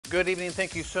Good evening.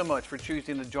 Thank you so much for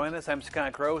choosing to join us. I'm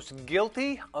Scott Gross.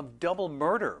 Guilty of double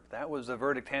murder. That was the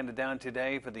verdict handed down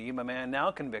today for the Yuma man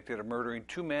now convicted of murdering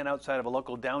two men outside of a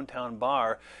local downtown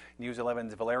bar. News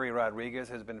 11's Valeria Rodriguez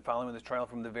has been following this trial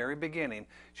from the very beginning.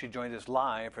 She joins us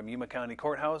live from Yuma County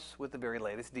Courthouse with the very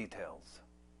latest details.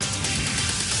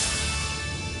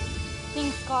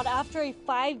 Thanks, Scott. After a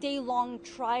 5-day-long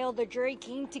trial, the jury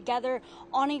came together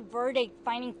on a verdict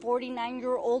finding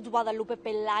 49-year-old Guadalupe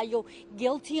Pelayo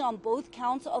guilty on both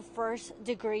counts of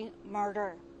first-degree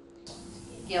murder.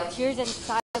 Tears and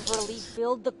sighs of relief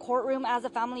filled the courtroom as the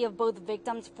family of both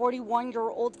victims,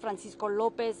 41-year-old Francisco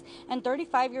Lopez and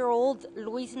 35-year-old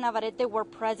Luis Navarrete, were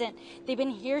present. They've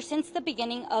been here since the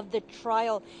beginning of the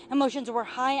trial. Emotions were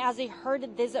high as they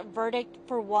heard this verdict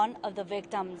for one of the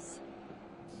victims.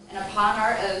 And upon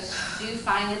our oaths, do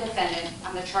find the defendant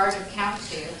on the charge of count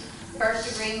 2,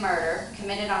 first-degree murder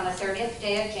committed on the 30th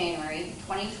day of January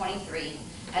 2023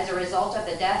 as a result of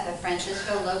the death of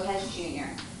Francisco Lopez Jr.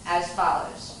 as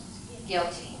follows.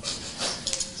 Guilty.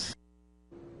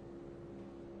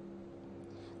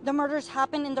 The murders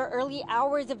happened in the early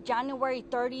hours of January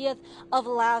 30th of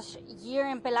last year,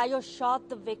 and Pelayo shot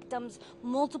the victims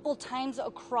multiple times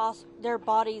across their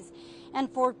bodies. And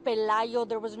for Pelayo,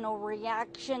 there was no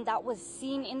reaction that was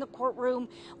seen in the courtroom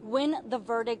when the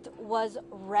verdict was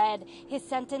read. His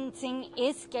sentencing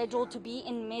is scheduled to be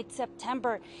in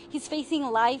mid-September. He's facing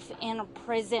life in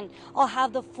prison. I'll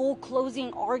have the full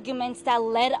closing arguments that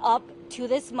led up to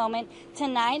this moment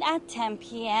tonight at 10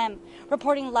 p.m.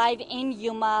 Reporting live in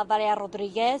Yuma, Valeria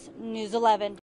Rodriguez, News 11.